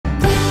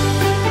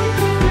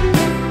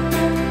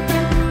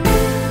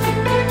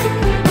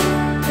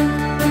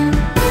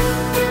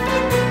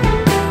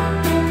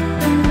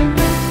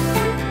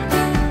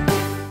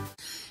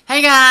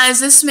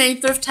guys, it's me,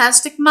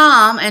 Thriftastic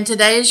Mom, and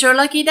today is your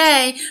lucky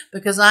day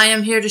because I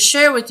am here to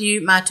share with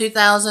you my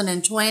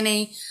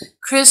 2020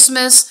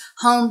 Christmas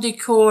home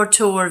decor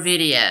tour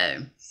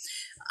video.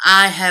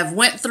 I have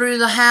went through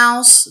the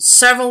house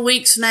several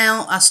weeks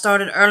now. I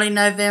started early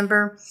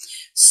November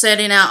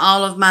setting out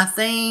all of my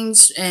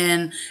things,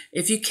 and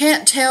if you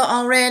can't tell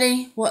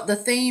already what the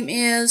theme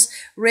is,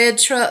 red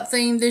truck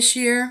theme this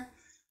year,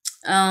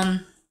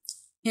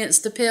 hence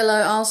the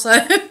pillow also.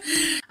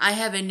 I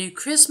have a new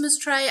Christmas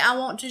tray I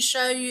want to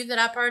show you that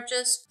I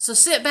purchased. So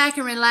sit back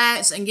and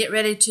relax and get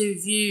ready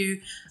to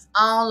view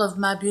all of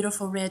my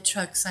beautiful red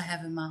trucks I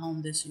have in my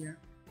home this year.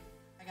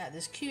 I got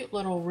this cute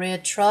little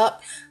red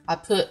truck. I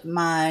put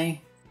my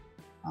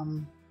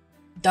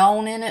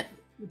Dawn in it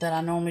that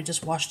I normally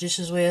just wash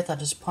dishes with. I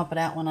just pump it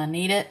out when I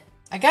need it.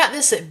 I got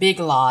this at Big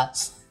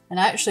Lots, and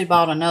I actually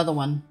bought another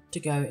one to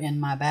go in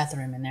my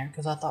bathroom in there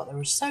because I thought they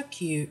were so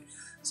cute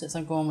since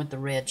I'm going with the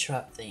red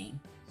truck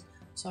theme.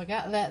 So I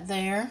got that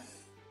there.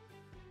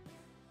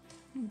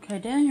 Okay,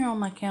 down here on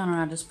my counter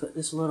I just put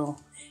this little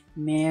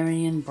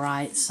Merry and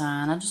Bright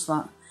sign. I just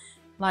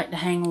like to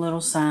hang little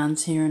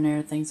signs here and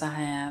there, things I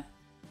have.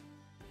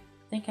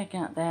 I think I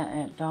got that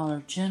at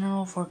Dollar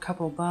General for a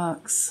couple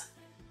bucks.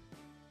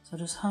 So I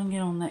just hung it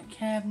on that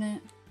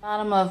cabinet.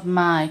 Bottom of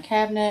my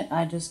cabinet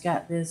I just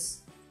got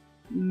this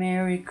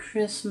Merry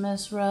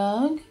Christmas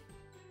rug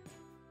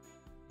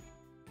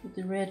with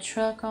the red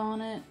truck on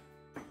it.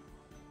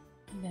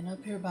 And then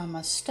up here by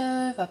my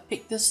stove, I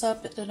picked this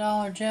up at the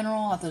Dollar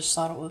General. I just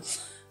thought it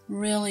was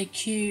really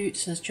cute. It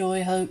says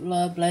joy, hope,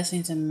 love,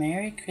 blessings, and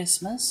Merry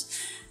Christmas.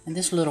 And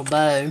this little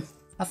bow,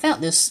 I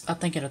found this, I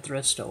think, at a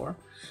thrift store.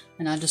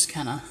 And I just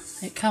kind of,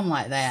 it come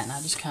like that, and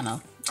I just kind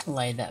of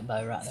laid that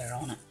bow right there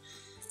on it.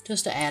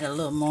 Just to add a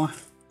little more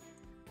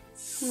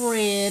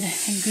red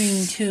and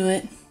green to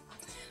it.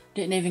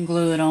 Didn't even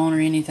glue it on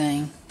or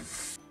anything.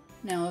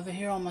 Now over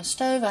here on my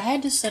stove, I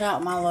had to set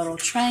out my little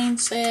train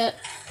set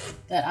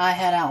that I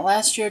had out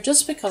last year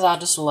just because I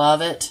just love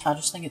it. I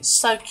just think it's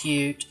so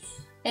cute.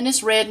 And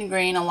it's red and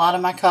green. A lot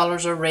of my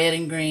colors are red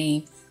and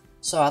green.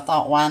 So I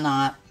thought, why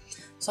not?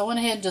 So I went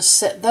ahead and just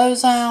set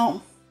those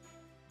out.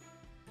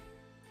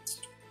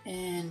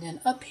 And then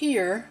up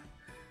here,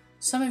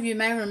 some of you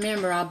may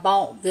remember I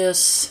bought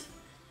this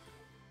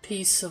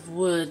piece of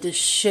wood, this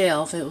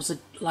shelf. It was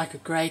like a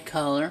gray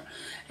color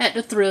at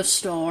the thrift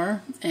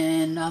store,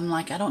 and I'm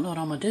like, I don't know what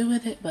I'm gonna do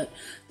with it, but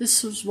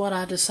this was what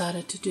I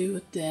decided to do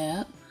with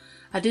that.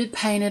 I did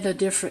paint it a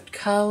different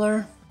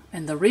color,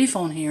 and the wreath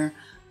on here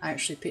I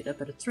actually picked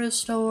up at a thrift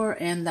store,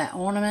 and that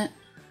ornament,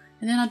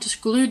 and then I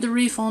just glued the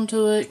wreath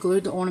onto it,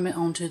 glued the ornament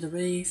onto the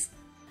wreath.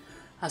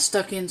 I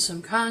stuck in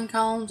some cotton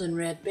cones and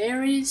red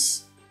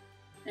berries,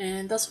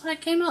 and that's what I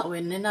came up with.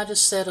 And then I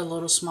just set a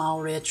little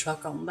small red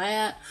truck on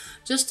that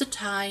just to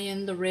tie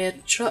in the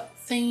red truck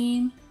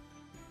theme.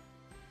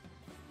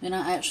 And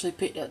I actually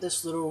picked up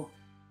this little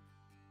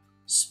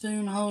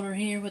spoon holder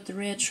here with the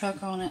red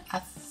truck on it. I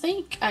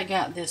think I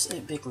got this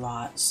at Big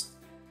Lots.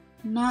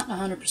 Not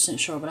 100%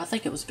 sure, but I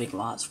think it was Big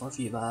Lots for a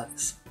few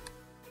bucks.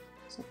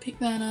 So pick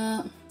that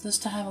up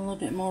just to have a little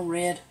bit more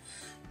red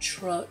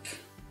truck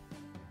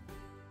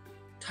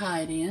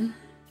tied in.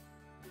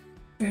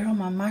 Here on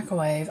my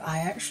microwave, I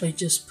actually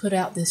just put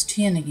out this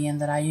tin again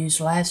that I used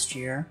last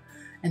year,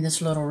 and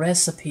this little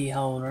recipe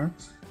holder.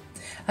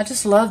 I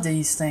just love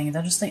these things.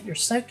 I just think they're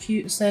so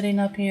cute setting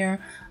up here.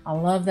 I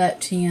love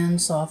that tin,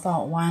 so I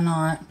thought, why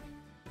not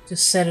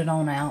just set it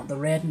on out. The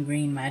red and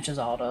green matches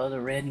all the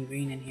other red and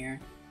green in here.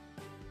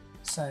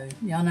 So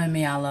y'all know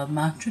me, I love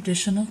my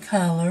traditional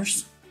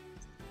colors.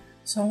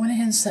 So I went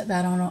ahead and set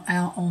that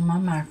out on my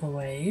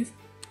microwave.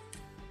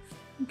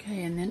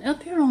 Okay, and then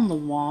up here on the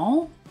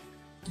wall,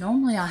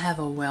 normally I have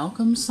a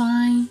welcome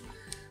sign,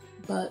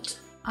 but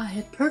I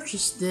had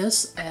purchased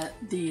this at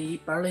the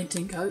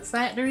Burlington Coat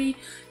Factory.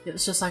 It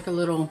was just like a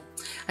little,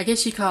 I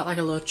guess you call it like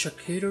a little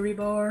charcuterie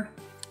board.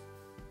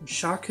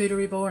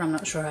 Charcuterie board, I'm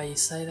not sure how you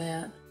say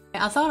that.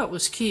 I thought it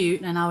was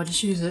cute and I would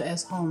just use it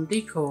as home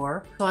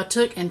decor. So I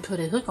took and put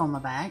a hook on the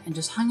back and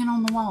just hung it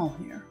on the wall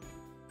here.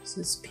 It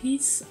says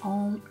Peace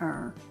on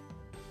Earth.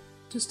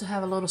 Just to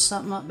have a little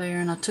something up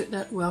there, and I took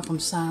that welcome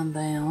sign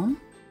down.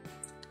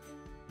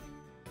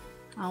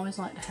 I always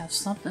like to have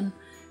something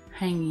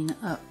hanging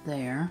up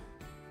there.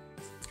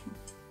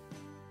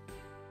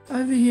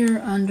 Over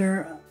here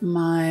under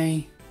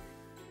my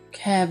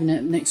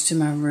cabinet next to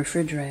my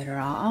refrigerator,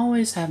 I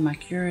always have my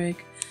Keurig,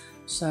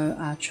 so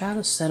I try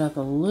to set up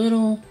a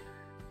little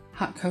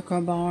hot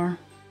cocoa bar,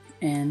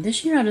 and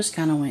this year I just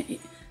kind of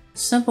went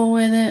simple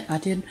with it. I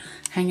did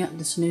hang up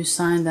this new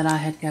sign that I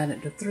had got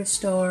at the thrift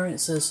store. It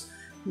says,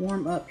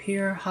 warm up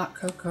here, hot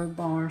cocoa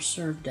bar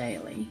served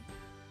daily.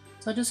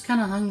 So I just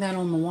kind of hung that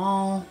on the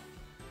wall,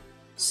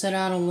 set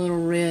out a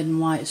little red and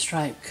white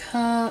striped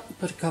cup,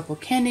 put a couple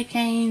candy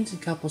canes, a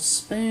couple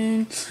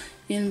spoons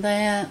in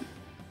that,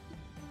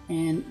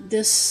 and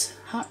this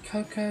hot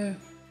cocoa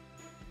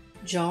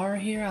jar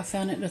here I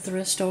found at the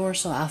thrift store,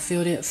 so I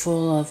filled it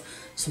full of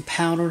some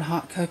powdered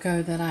hot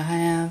cocoa that I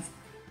have,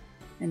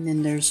 and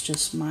then there's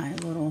just my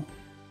little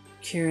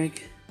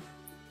Keurig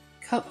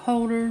cup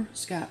holder.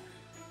 It's got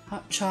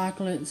hot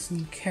chocolates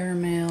and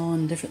caramel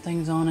and different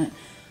things on it.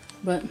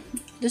 But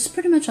this is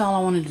pretty much all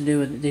I wanted to do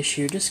with it this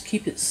year. Just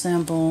keep it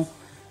simple,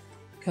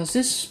 because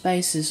this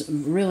space is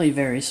really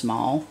very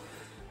small.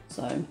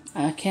 So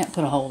I can't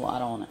put a whole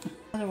lot on it.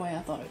 By the way, I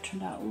thought it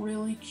turned out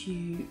really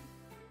cute.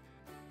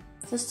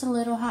 Just a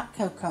little hot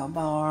cocoa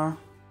bar.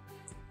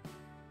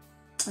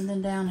 And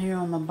then down here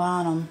on the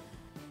bottom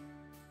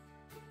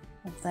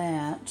of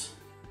that,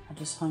 I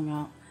just hung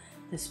out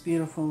this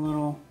beautiful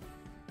little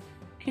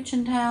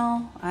kitchen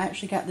towel. I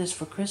actually got this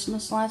for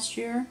Christmas last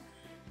year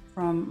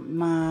from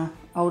my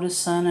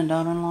oldest son and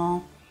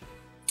daughter-in-law.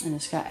 And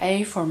it's got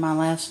A for my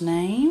last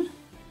name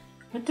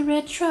with the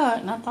red truck.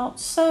 And I thought,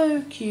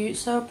 so cute,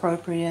 so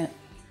appropriate.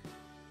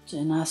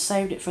 And I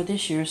saved it for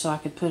this year so I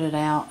could put it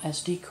out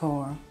as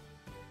decor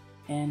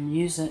and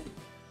use it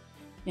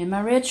in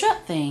my red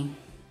truck thing.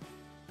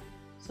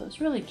 So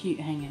it's really cute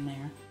hanging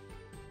there.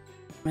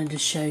 I wanted to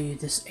show you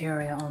this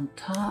area on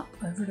top,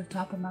 over the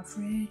top of my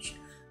fridge.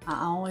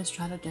 I always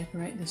try to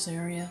decorate this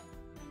area,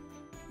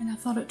 and I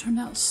thought it turned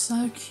out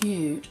so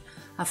cute.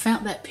 I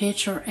found that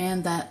picture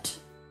and that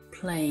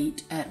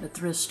plate at the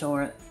thrift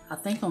store, I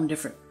think on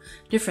different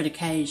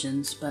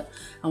occasions, but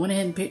I went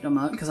ahead and picked them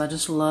up because I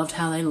just loved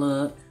how they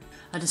look.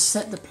 I just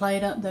set the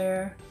plate up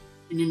there,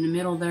 and in the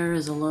middle there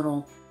is a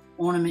little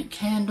ornament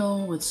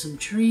candle with some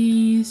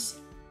trees.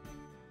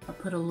 I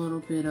put a little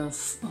bit of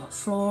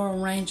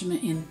floral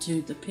arrangement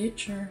into the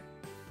picture.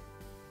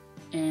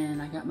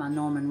 And I got my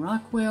Norman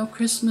Rockwell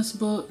Christmas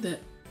book that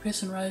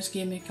Chris and Rose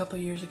gave me a couple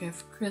years ago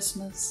for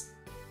Christmas.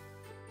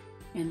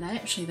 And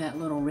actually that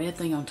little red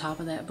thing on top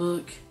of that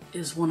book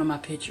is one of my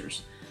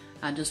pictures.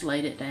 I just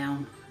laid it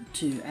down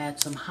to add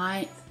some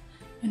height,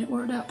 and it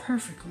worked out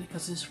perfectly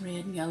because it's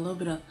red and got a little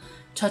bit of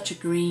touch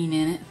of green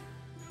in it.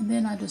 And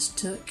then I just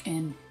took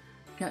and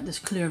got this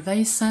clear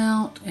vase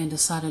out and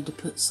decided to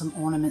put some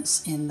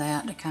ornaments in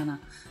that to kind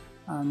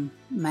of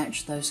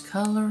match those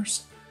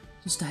colors,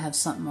 just to have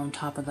something on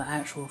top of the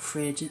actual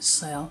fridge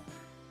itself.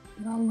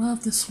 But I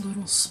love this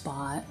little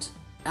spot.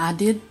 I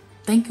did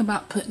think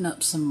about putting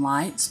up some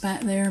lights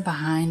back there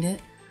behind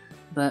it,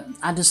 but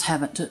I just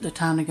haven't took the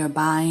time to go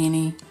buy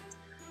any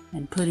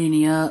and put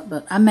any up.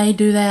 But I may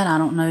do that, I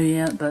don't know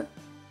yet, but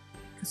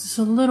because it's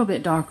a little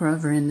bit darker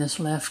over in this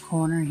left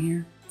corner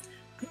here.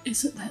 But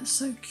isn't that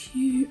so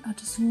cute? I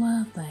just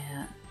love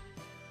that.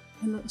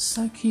 It looks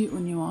so cute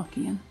when you walk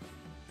in.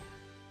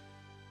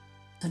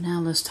 So now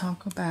let's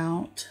talk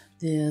about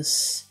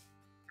this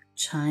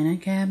china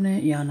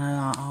cabinet. Y'all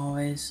know I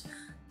always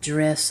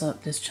dress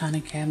up this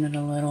china cabinet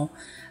a little.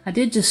 I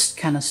did just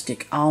kind of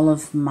stick all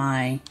of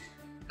my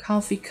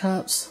coffee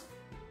cups.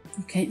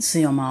 You can't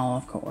see them all,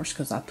 of course,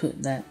 because I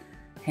put that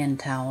hand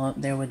towel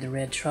up there with the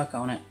red truck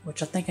on it,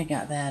 which I think I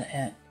got that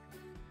at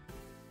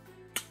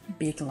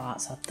Big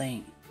Lots, I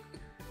think.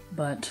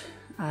 But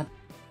I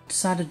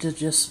decided to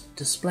just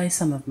display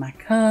some of my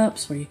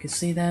cups where you could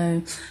see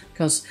those,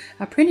 because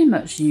I pretty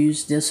much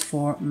use this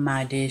for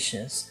my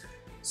dishes.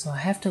 So I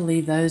have to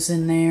leave those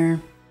in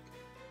there,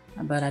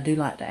 but I do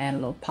like to add a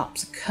little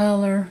pops of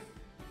color.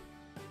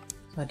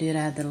 So I did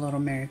add the little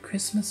Merry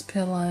Christmas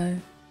pillow.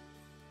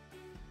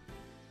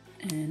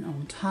 And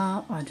on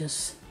top I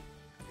just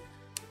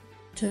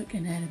took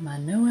and added my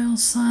Noel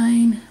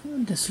sign,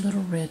 this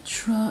little red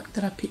truck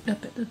that I picked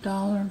up at the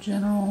Dollar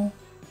General.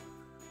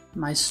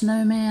 My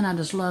snowman, I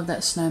just love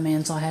that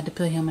snowman, so I had to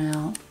put him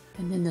out.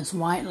 And then this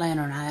white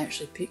lantern I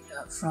actually picked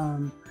up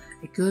from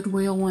a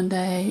Goodwill one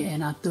day,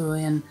 and I threw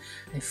in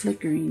a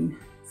flickering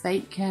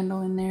fate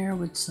candle in there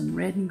with some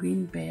red and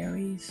green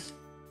berries.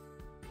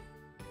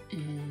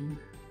 And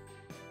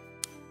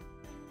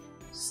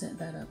set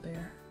that up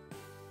there.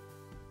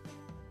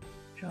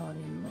 Draw it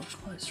in a little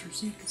closer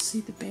so you can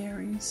see the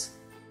berries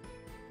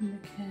in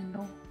the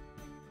candle.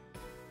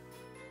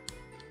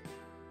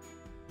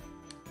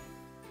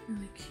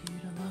 Really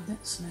cute. I love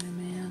that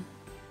snowman.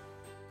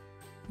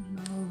 And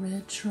my little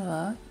red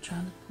truck.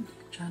 Trying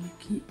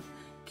to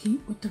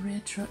keep with the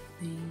red truck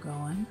theme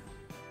going.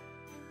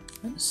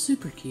 That was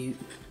super cute.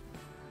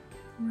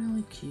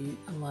 Really cute.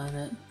 I love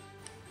it.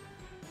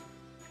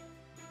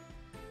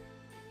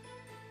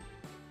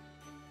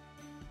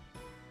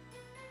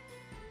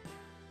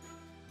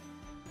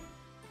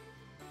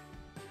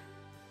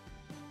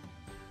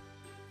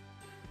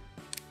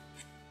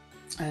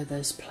 Oh,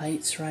 those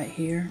plates right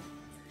here.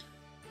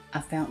 I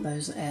found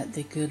those at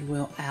the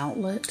Goodwill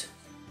outlet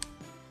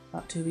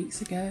about 2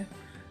 weeks ago.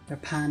 They're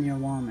Pioneer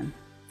Woman.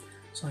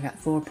 So I got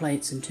 4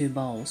 plates and 2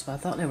 bowls, but I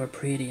thought they were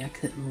pretty. I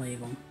couldn't leave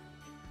them.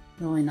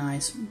 Really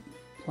nice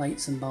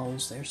plates and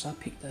bowls there, so I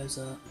picked those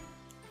up.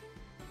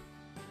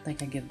 I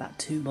think I get about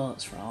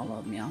 $2 for all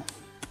of them, y'all.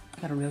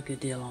 Got a real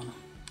good deal on them.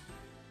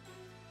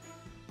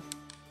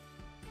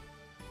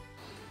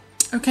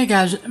 Okay,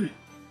 guys.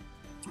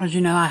 As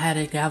you know, I had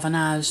a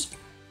galvanized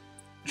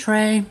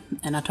tray,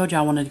 and I told you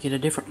I wanted to get a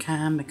different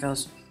kind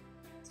because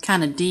it's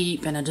kind of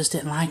deep and I just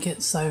didn't like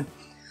it. So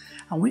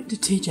I went to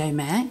TJ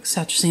Maxx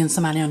after seeing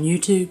somebody on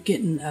YouTube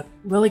getting a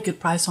really good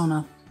price on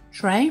a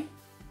tray,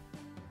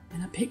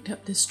 and I picked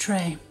up this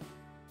tray.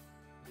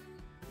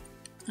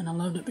 And I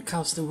loved it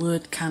because the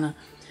wood kind of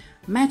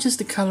matches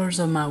the colors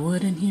of my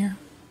wood in here.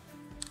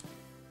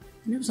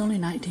 And it was only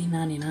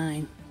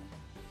 $19.99.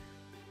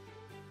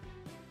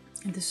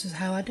 And this is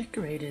how I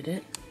decorated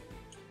it.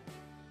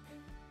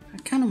 I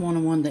kind of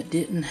wanted one that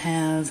didn't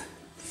have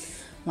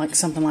like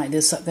something like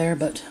this up there,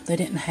 but they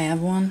didn't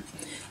have one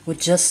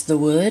with just the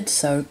wood,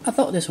 so I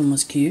thought this one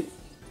was cute.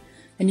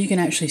 And you can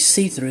actually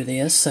see through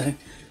this, so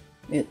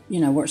it, you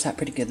know, works out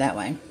pretty good that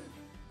way.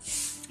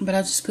 But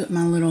I just put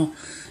my little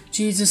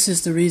Jesus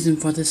is the reason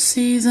for the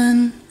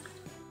season.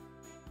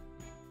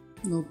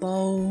 A little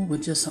bowl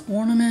with just an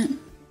ornament.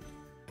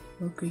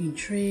 A little green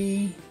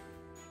tree.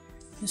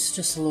 This is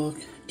just a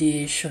little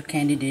dish or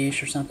candy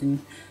dish or something.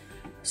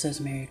 It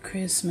says Merry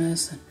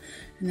Christmas.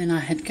 And then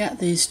I had got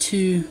these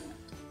two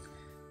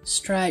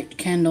striped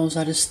candles.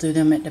 I just threw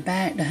them at the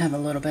back to have a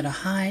little bit of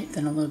height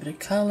and a little bit of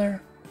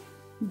color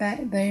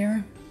back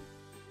there.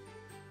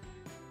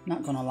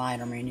 Not gonna light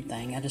them or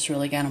anything. I just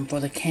really got them for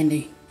the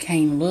candy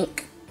cane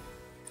look.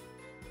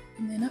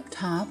 And then up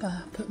top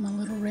I put my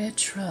little red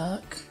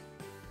truck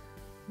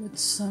with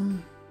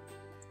some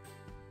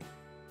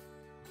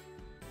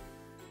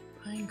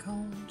pine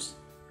cones.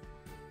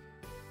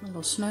 A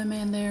little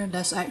snowman there.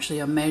 That's actually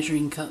a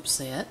measuring cup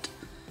set.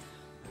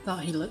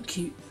 Thought he looked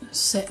cute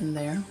sitting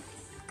there.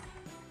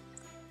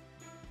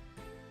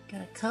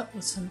 Got a cup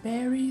with some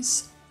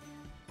berries.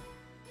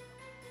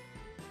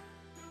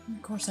 And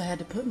of course I had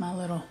to put my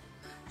little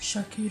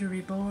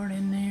charcuterie board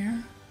in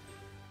there.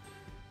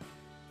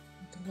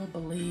 With the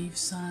little believe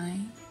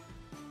sign.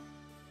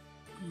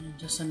 And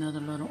just another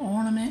little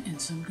ornament and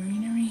some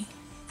greenery.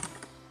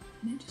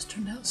 And it just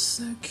turned out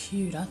so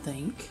cute, I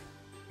think.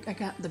 I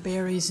got the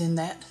berries in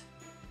that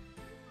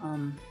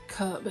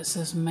cup that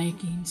says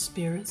Making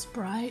Spirits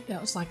Bright. That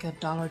was like a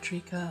Dollar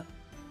Tree cup.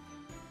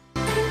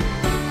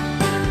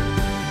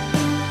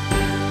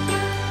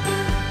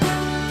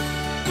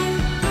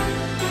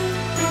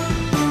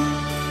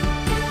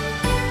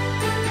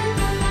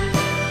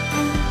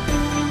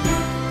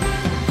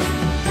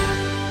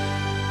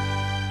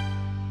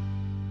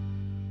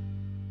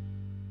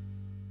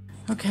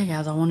 Okay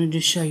guys, I wanted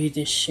to show you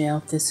this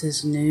shelf. This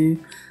is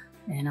new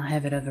and I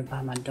have it over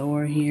by my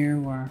door here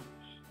where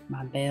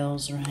my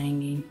bells are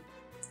hanging.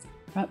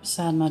 Right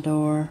beside my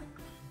door,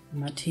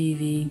 my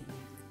TV.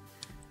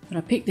 But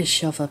I picked this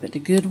shelf up at the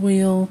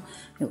Goodwill.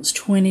 It was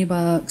 20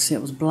 bucks.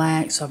 It was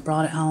black, so I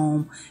brought it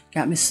home.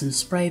 Got me some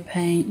spray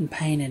paint and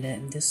painted it,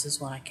 and this is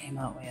what I came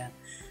up with. I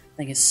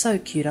think it's so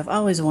cute. I've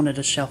always wanted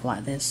a shelf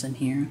like this in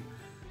here.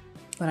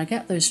 But I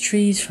got those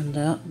trees from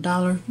the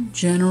Dollar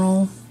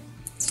General.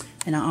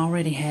 And I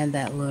already had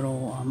that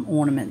little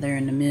ornament there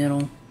in the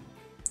middle.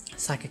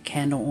 It's like a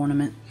candle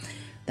ornament.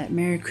 That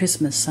Merry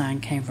Christmas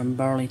sign came from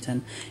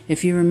Burlington.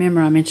 If you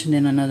remember, I mentioned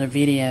in another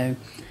video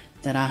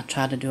that I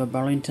tried to do a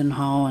Burlington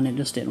haul and it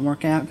just didn't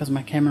work out because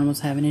my camera was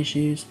having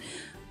issues.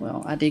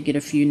 Well, I did get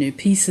a few new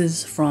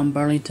pieces from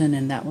Burlington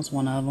and that was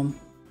one of them.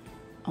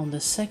 On the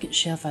second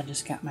shelf, I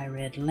just got my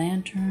red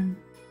lantern.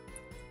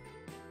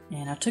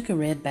 And I took a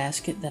red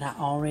basket that I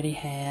already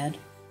had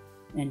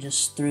and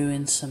just threw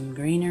in some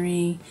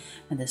greenery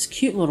and this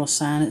cute little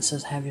sign that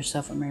says have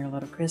yourself a merry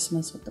little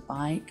Christmas with the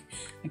bike.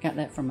 I got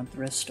that from a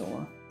thrift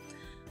store.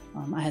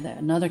 I had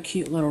another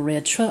cute little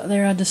red truck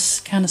there. I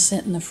just kind of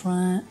set in the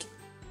front,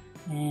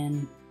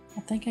 and I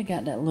think I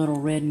got that little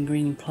red and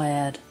green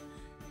plaid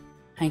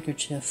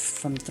handkerchief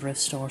from the thrift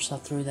store, so I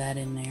threw that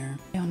in there.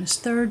 On this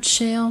third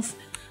shelf,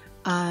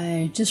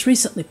 I just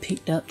recently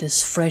picked up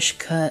this fresh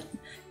cut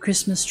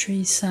Christmas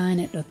tree sign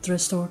at the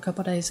thrift store a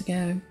couple days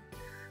ago.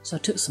 So I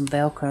took some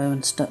Velcro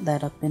and stuck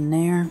that up in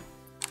there.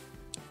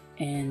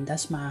 And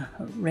that's my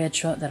red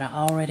truck that I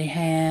already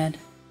had.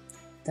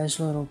 Those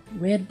little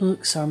red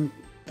books are,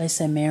 they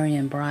say Merry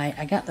and Bright.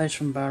 I got those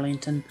from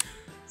Burlington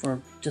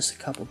for just a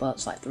couple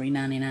bucks, like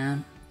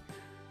 $3.99.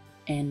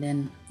 And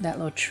then that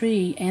little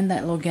tree and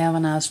that little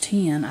galvanized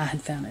tin I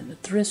had found at the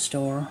thrift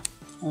store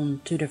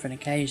on 2 different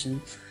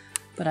occasions.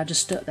 But I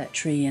just stuck that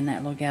tree in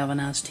that little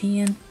galvanized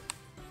tin.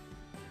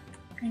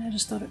 And I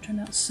just thought it turned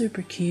out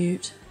super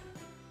cute.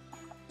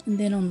 And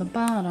then on the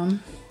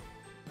bottom,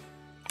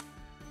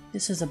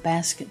 this is a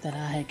basket that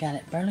I had got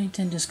at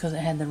Burlington just because it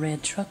had the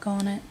red truck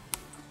on it.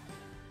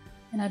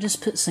 And I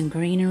just put some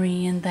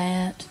greenery in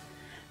that.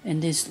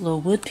 And these little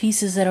wood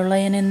pieces that are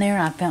laying in there,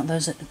 I found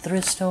those at the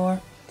thrift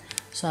store.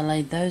 So I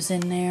laid those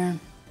in there.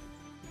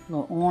 A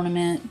little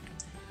ornament.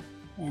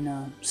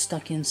 And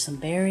stuck in some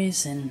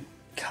berries and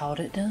called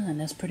it done.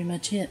 And that's pretty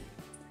much it.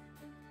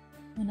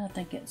 And I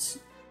think it's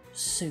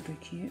super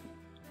cute.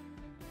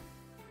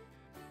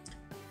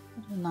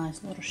 It's a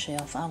nice little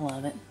shelf. I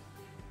love it.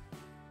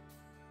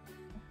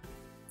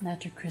 And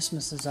after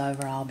Christmas is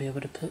over, I'll be able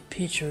to put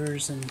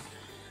pictures and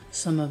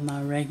some of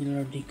my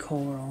regular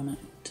decor on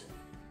it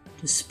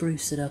to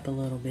spruce it up a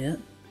little bit.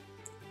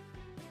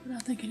 But I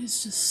think it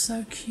is just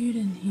so cute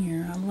in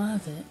here. I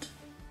love it.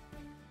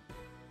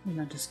 And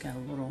I just got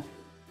a little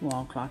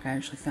wall clock. I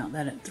actually found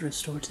that at the thrift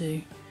store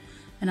too.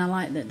 And I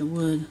like that the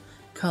wood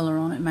color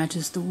on it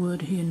matches the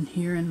wood in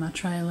here in my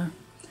trailer.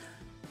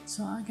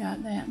 So I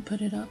got that and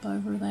put it up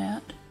over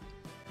that.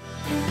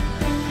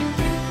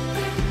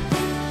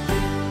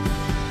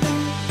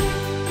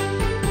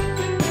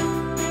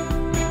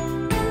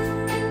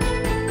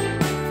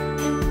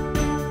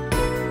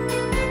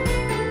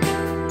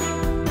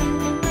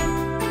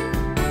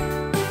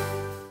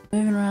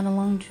 Moving right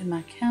along to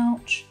my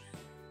couch.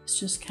 It's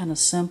just kind of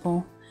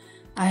simple.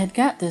 I had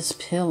got this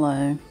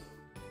pillow.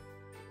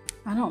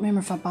 I don't remember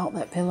if I bought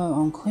that pillow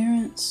on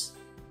clearance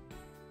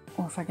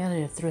or if I got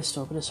it at a thrift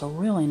store, but it's a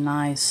really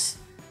nice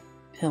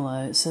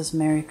pillow. It says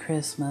Merry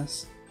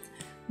Christmas.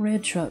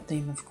 Red truck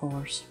theme, of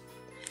course.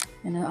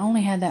 And I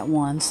only had that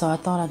one, so I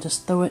thought I'd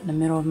just throw it in the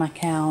middle of my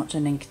couch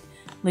and then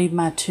leave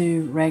my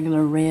two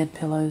regular red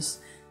pillows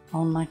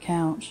on my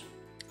couch,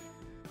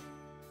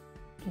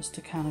 just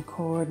to kind of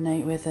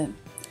coordinate with it.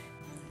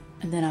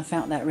 And then I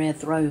found that red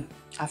throw.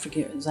 I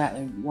forget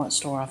exactly what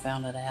store I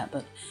found it at,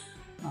 but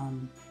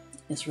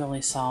it's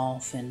really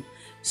soft and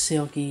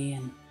silky,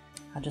 and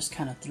I just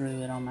kind of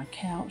threw it on my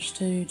couch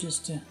too,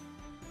 just to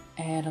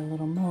add a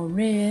little more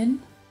red.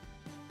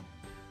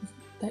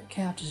 That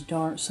couch is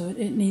dark, so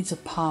it needs a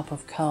pop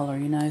of color,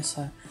 you know,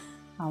 so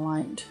I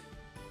liked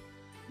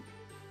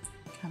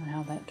kind of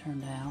how that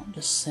turned out.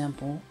 Just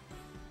simple,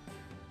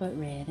 but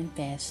red and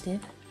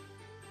festive.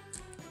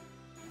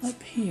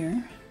 Up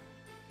here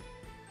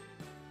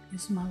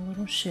is my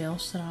little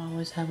shelves that I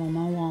always have on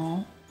my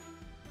wall,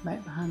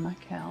 back behind my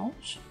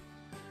couch.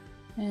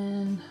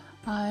 And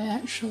I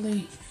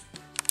actually,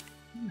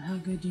 I don't know how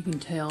good you can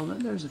tell, but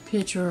there's a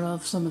picture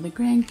of some of the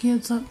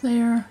grandkids up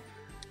there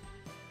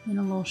in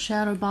a little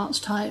shadow box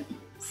type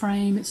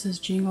frame. It says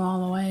Jingle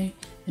All the Way,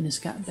 and it's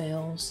got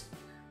bells.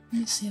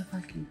 Let me see if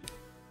I can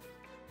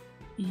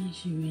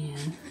ease you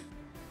in.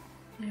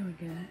 There we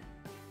go.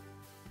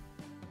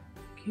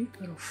 Cute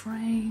little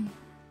frame.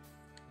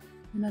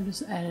 And I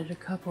just added a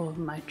couple of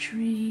my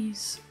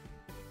trees.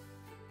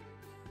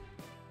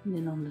 And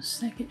then on the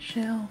second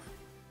shelf,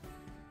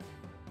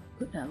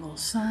 put that little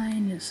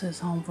sign that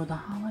says Home for the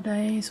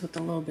Holidays with a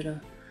little bit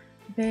of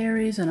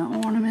berries and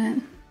an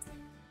ornament.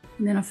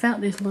 And then I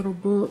found these little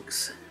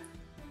books.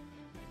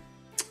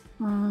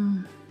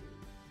 Can't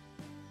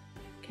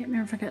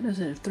remember if I got those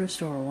at a thrift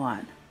store or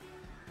what.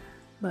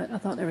 But I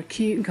thought they were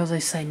cute because they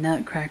say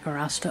Nutcracker.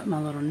 I stuck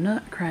my little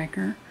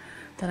Nutcracker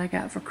that I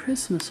got for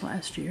Christmas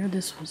last year.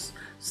 This was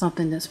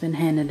something that's been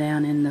handed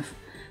down in the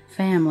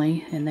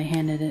family, and they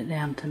handed it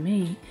down to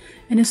me.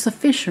 And it's a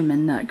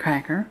fisherman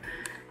Nutcracker,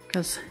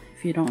 because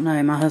if you don't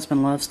know, my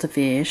husband loves to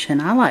fish,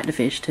 and I like to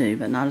fish too,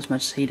 but not as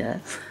much as he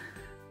does.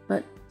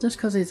 But just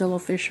because he's a little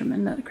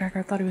fisherman Nutcracker,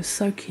 I thought he was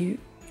so cute.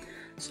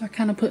 So I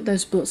kind of put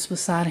those books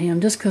beside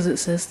him just because it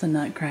says the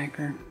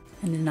Nutcracker.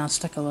 And then I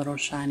stuck a little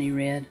shiny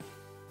red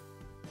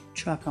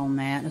truck on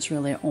that. It's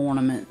really an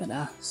ornament, but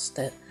I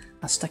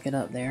stuck it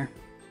up there.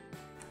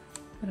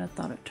 But I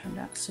thought it turned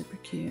out super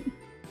cute.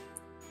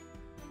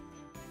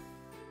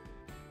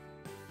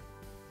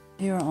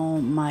 Here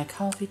on my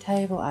coffee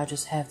table, I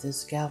just have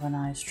this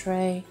galvanized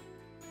tray.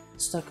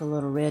 Stuck a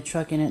little red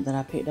truck in it that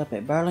I picked up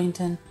at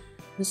Burlington.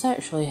 This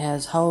actually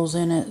has holes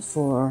in it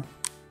for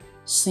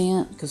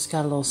scent, because it's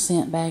got a little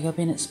scent bag up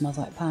in it. It smells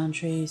like pine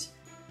trees.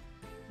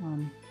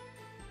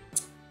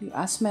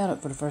 I smelled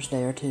it for the first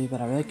day or two, but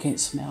I really can't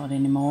smell it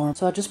anymore.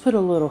 So I just put a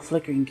little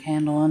flickering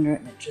candle under it,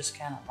 and it just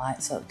kind of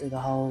lights up through the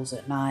holes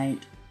at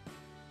night.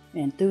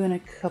 And threw in a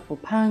couple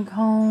pine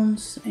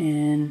cones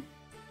and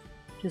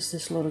just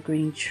this little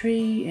green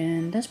tree,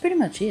 and that's pretty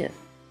much it.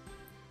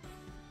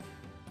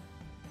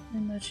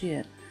 Pretty much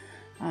it.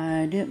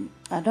 I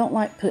don't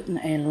like putting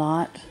a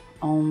lot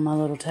on my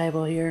little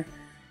table here,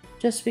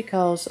 just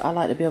because I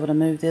like to be able to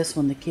move this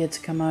when the kids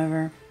come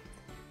over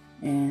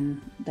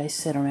and they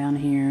sit around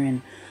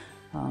here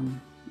and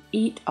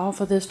eat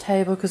off of this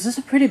table, because it's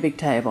a pretty big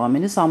table. I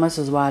mean, it's almost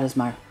as wide as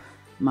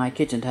my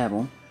kitchen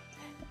table.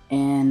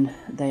 And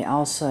they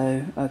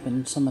also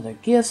open some of their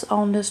gifts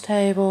on this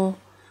table.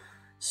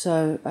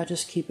 So I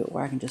just keep it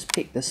where I can just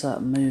pick this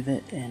up, move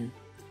it, and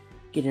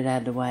get it out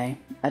of the way.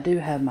 I do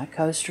have my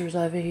coasters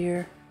over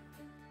here.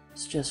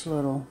 It's just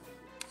little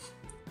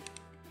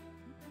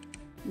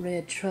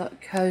red truck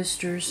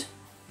coasters.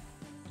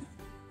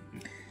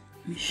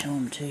 Let me show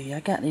them to you.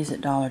 I got these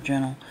at Dollar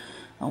General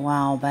a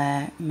while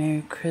back.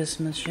 Merry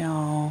Christmas,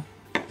 y'all.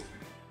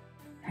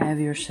 Have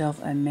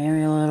yourself a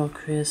merry little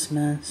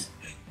Christmas.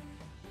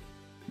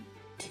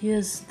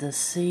 'Tis the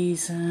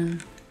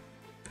season,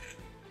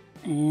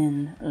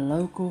 and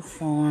local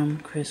farm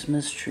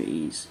Christmas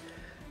trees,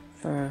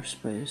 fir,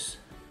 spruce,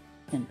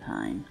 and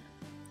pine.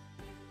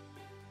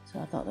 So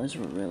I thought those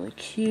were really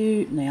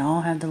cute, and they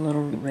all have the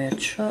little red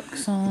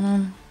trucks on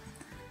them.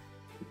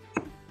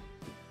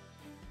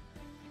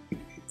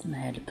 And I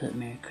had to put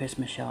Merry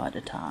Christmas, y'all, at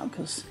the top,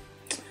 because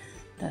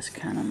that's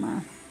kind of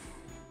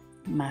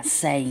my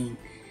saying.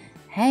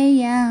 Hey,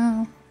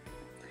 y'all!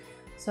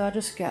 So I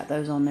just got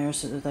those on there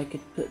so that they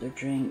could put their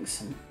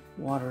drinks and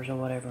waters or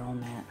whatever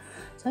on that.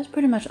 So that's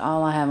pretty much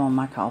all I have on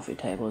my coffee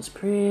table. It's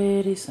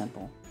pretty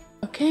simple.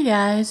 Okay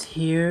guys,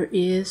 here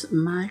is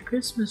my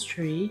Christmas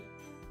tree.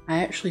 I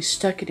actually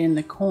stuck it in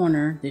the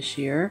corner this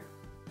year.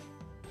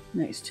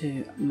 next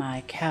to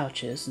my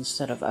couches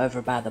instead of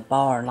over by the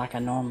bar like I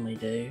normally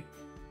do.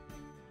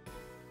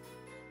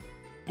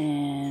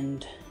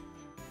 And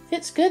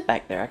fits good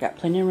back there. I got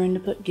plenty of room to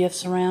put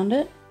gifts around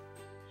it.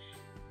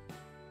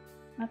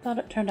 I thought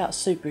it turned out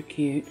super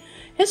cute.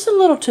 It's a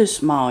little too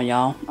small,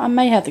 y'all. I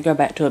may have to go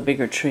back to a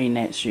bigger tree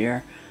next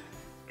year,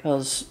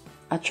 because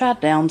I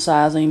tried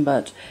downsizing,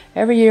 but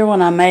every year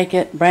when I make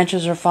it,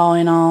 branches are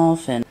falling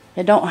off and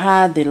it don't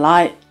hide the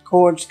light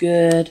cords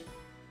good.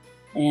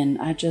 And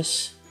I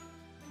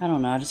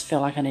don't know, I just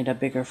feel like I need a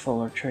bigger,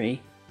 fuller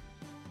tree.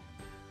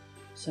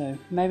 So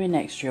maybe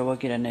next year we'll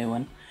get a new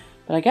one.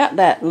 But I got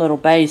that little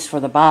base for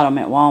the bottom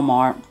at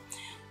Walmart,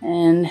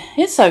 and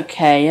it's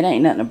okay. It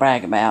ain't nothing to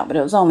brag about, but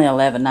it was only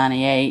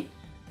 $11.98,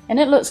 and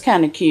it looks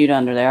kind of cute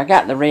under there. I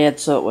got the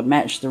red so it would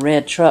match the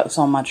red trucks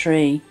on my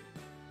tree.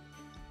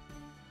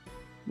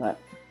 But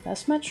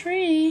that's my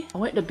tree. I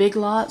went to Big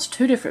Lots,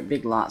 2 different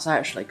Big Lots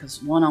actually,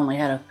 because one only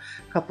had a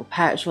couple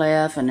packs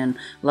left, and then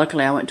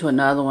luckily I went to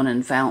another one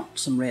and found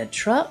some red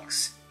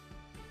trucks.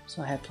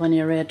 So I have plenty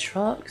of red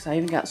trucks. I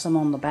even got some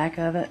on the back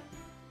of it.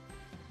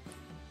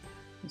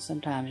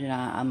 Sometimes, you know,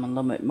 I'm a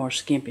little bit more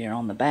skimpier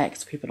on the back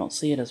so people don't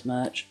see it as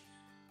much.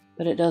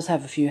 But it does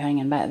have a few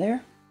hanging back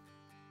there.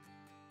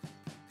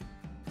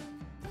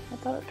 I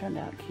thought it turned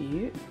out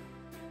cute.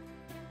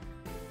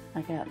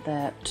 I got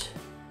that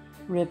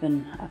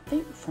ribbon, I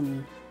think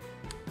from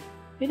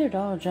either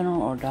Dollar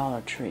General or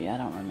Dollar Tree. I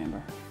don't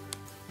remember.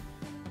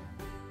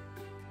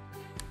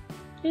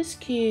 It's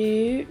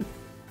cute.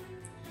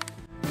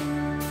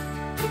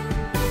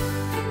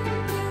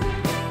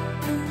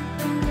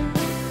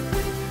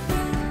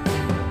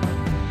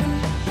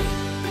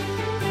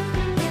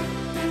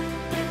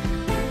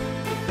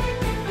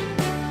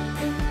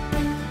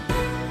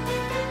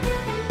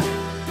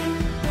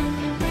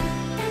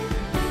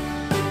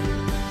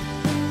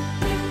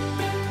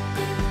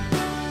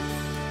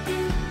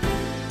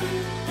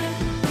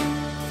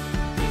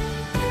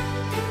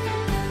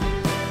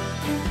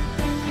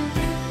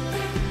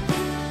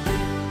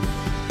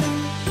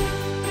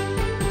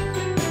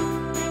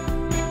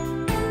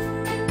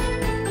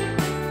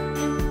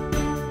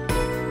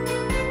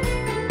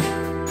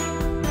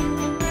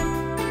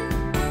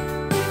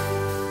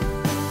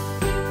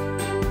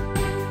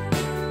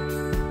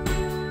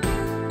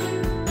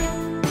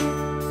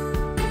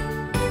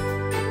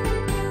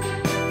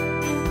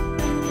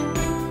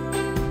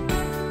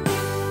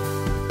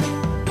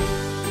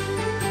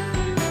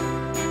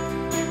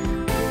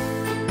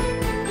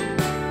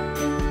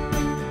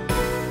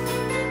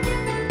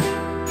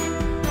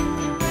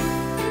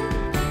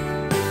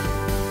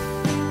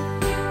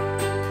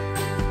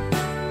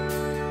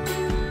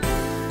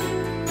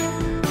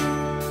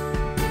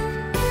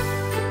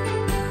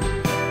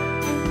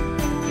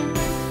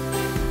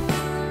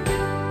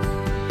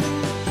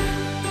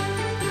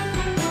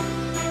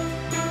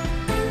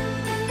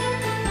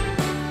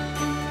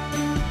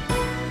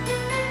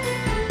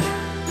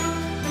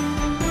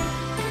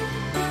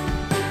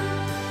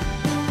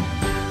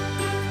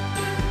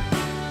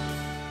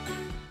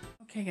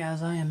 Okay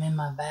guys, I am in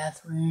my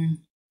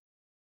bathroom,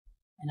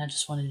 and I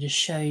just wanted to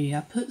show you.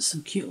 I put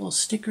some cute little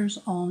stickers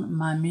on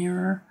my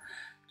mirror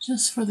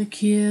just for the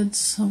kids,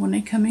 so when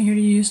they come in here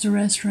to use the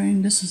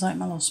restroom, this is like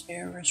my little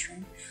spare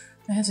restroom.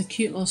 It has a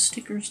cute little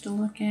stickers to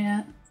look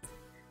at,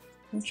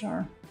 which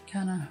are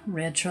kind of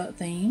red truck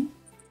theme.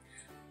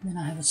 Then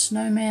I have a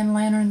snowman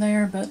lantern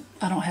there, but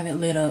I don't have it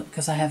lit up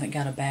because I haven't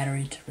got a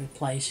battery to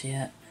replace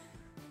yet.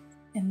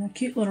 And the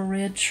cute little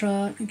red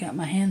truck, I got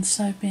my hand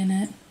soap in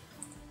it.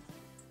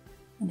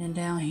 And then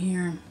down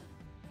here,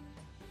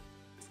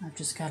 I've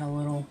just got a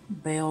little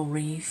bell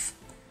wreath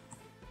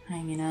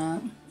hanging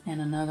up,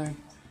 and another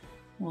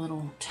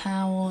little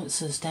towel. It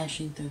says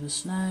Dashing Through the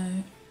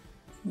Snow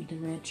with the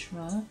red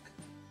truck.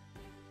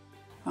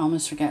 I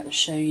almost forgot to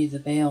show you the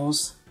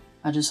bells.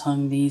 I just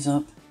hung these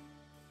up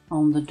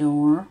on the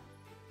door,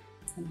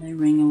 and they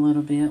ring a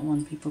little bit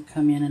when people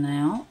come in and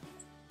out.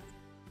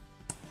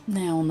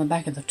 Now on the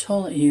back of the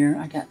toilet here,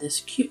 I got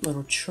this cute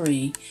little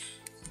tree.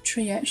 The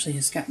tree actually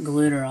has got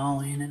glitter all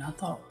in it. I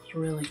thought it was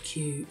really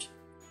cute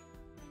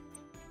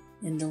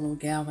in the little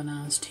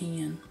galvanized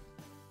tin.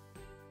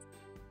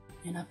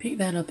 And I picked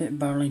that up at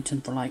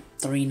Burlington for like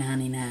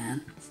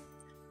 $3.99.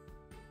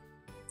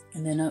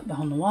 And then up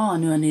on the wall, I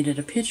knew I needed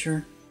a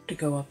picture to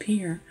go up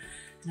here.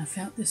 And I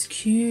found this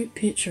cute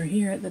picture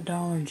here at the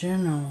Dollar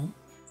General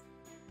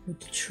with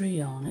the tree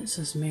on it. It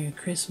says Merry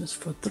Christmas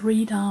for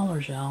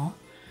 $3, y'all.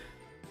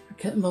 I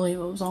couldn't believe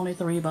it was only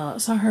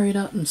 $3. I hurried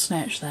up and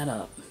snatched that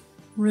up.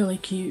 Really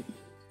cute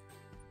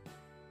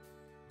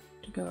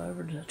to go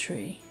over to the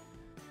tree.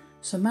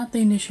 So my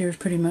theme this year is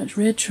pretty much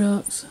red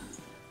trucks,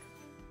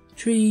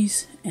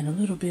 trees, and a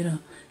little bit of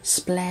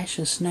splash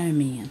of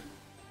snowmen.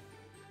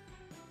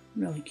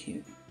 Really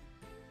cute.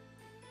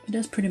 But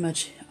that's pretty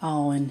much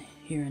all in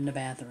here in the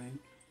bathroom.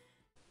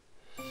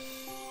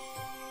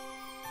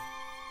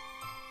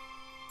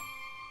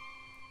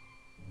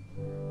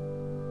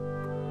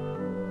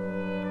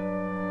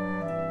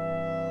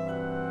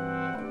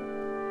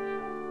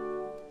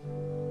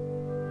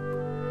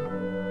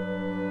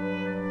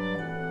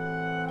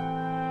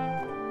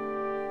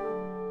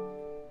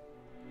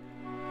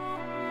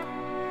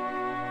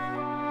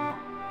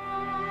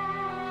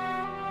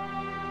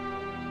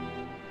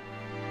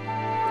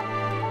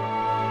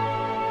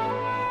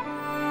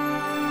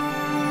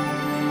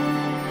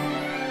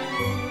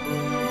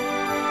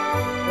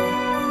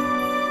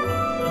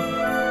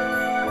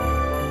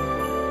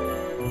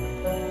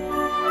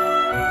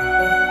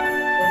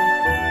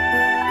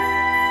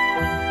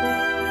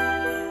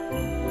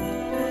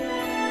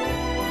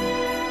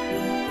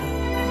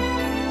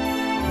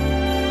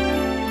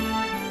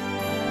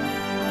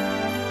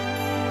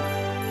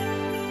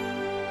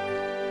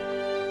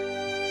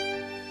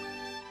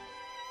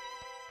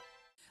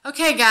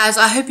 Okay, guys,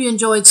 I hope you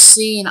enjoyed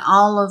seeing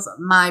all of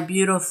my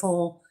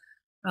beautiful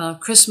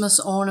Christmas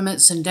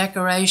ornaments and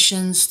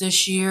decorations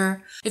this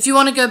year. If you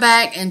want to go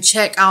back and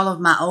check all of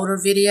my older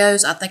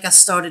videos, I think I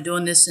started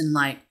doing this in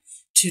like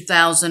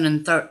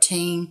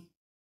 2013.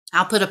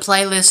 I'll put a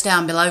playlist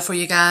down below for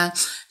you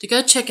guys to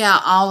go check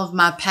out all of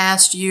my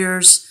past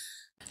years,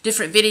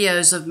 different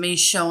videos of me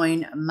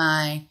showing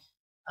my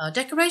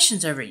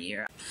decorations every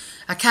year.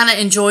 I kind of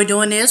enjoy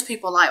doing this.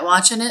 People like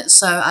watching it,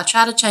 so I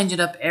try to change it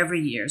up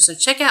every year. So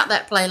check out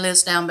that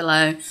playlist down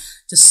below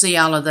to see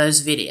all of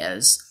those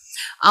videos.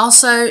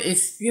 Also,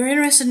 if you're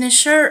interested in this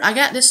shirt, I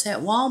got this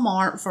at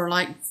Walmart for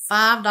like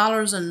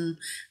 $5 and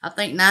I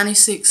think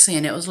 96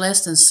 cents. It was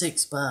less than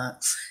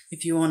 $6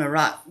 if you want to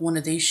rock one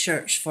of these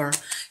shirts for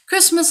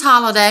Christmas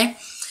holiday.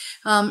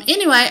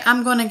 Anyway,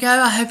 I'm going to go.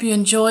 I hope you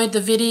enjoyed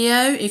the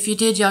video. If you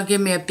did, y'all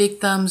give me a big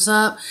thumbs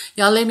up.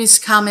 Y'all leave me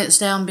some comments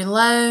down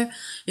below.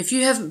 If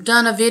you have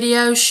done a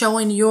video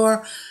showing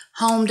your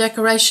home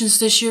decorations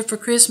this year for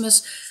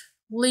Christmas,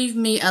 leave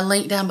me a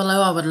link down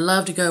below. I would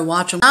love to go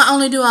watch them. Not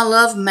only do I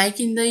love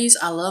making these,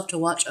 I love to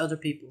watch other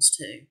people's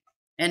too.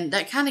 And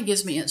that kind of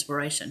gives me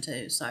inspiration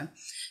too. So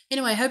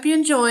anyway, hope you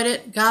enjoyed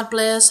it. God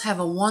bless. Have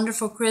a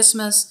wonderful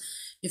Christmas.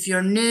 If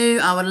you're new,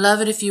 I would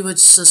love it if you would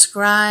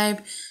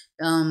subscribe.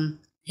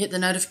 Hit the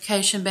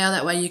notification bell.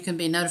 That way you can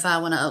be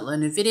notified when I upload a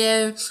new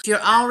video. If you're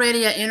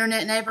already an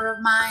internet neighbor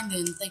of mine,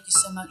 then thank you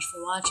so much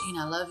for watching.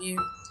 I love you.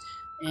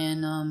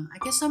 And I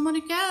guess I'm going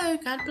to go.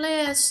 God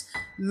bless.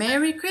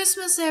 Merry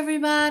Christmas,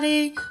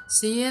 everybody.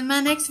 See you in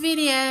my next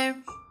video.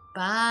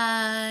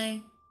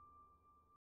 Bye.